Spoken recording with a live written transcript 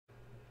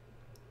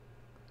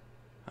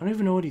I don't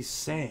even know what he's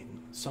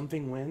saying.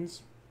 Something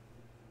wins.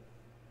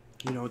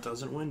 You know it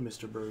doesn't win,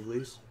 Mr.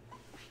 Burgleys.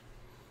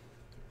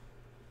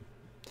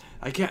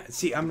 I can't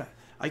see.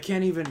 I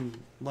can't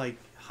even like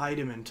hide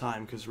him in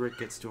time because Rick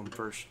gets to him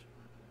first.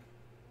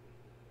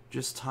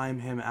 Just time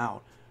him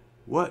out.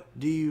 What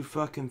do you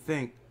fucking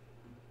think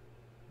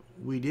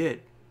we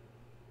did?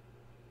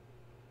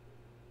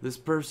 This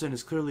person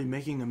is clearly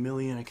making 1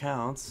 million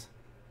accounts.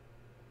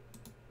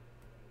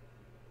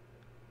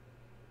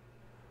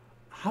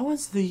 How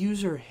is the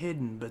user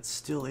hidden but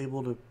still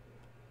able to...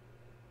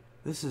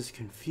 This is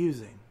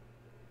confusing.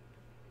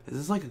 Is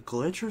this like a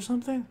glitch or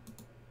something?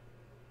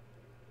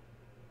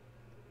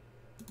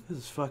 This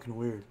is fucking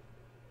weird.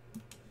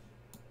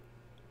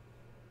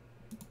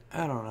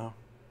 I don't know.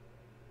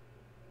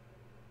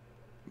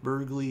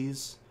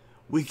 Burgleys.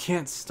 We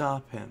can't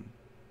stop him.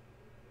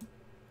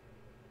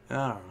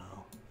 I don't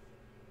know.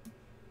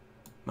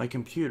 My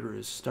computer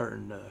is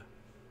starting to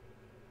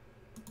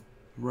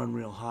run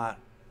real hot.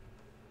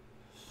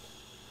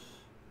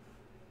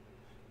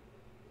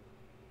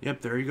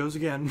 Yep, there he goes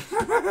again.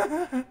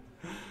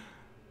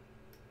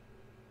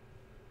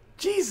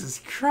 Jesus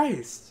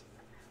Christ.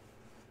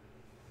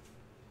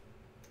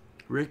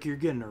 Rick, you're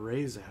getting a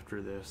raise after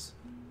this.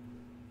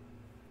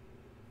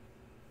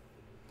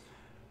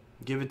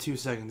 Give it 2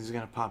 seconds. He's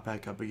going to pop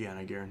back up again.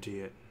 I guarantee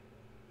it.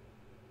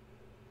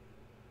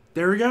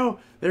 There we go.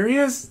 There he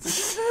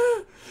is.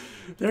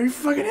 There he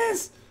fucking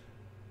is.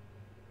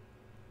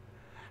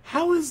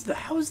 How is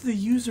the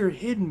user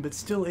hidden but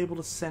still able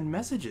to send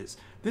messages?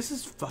 This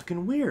is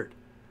fucking weird.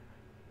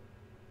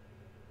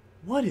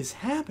 What is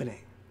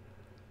happening?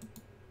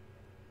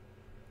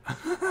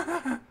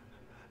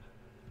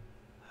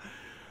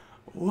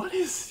 What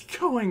is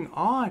going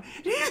on?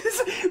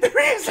 Jesus, there he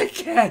is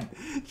again.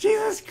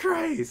 Jesus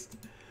Christ.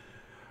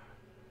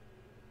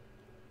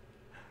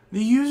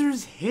 The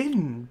user's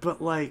hidden,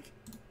 but like,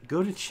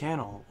 go to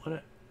channel.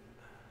 What?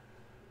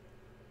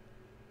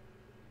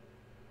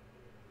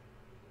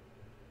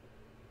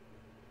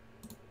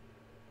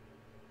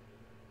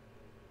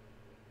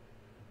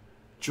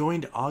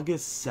 Joined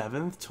August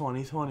 7th,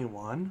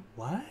 2021?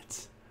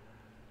 What?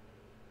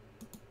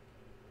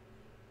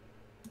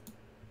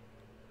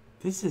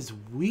 This is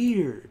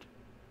weird.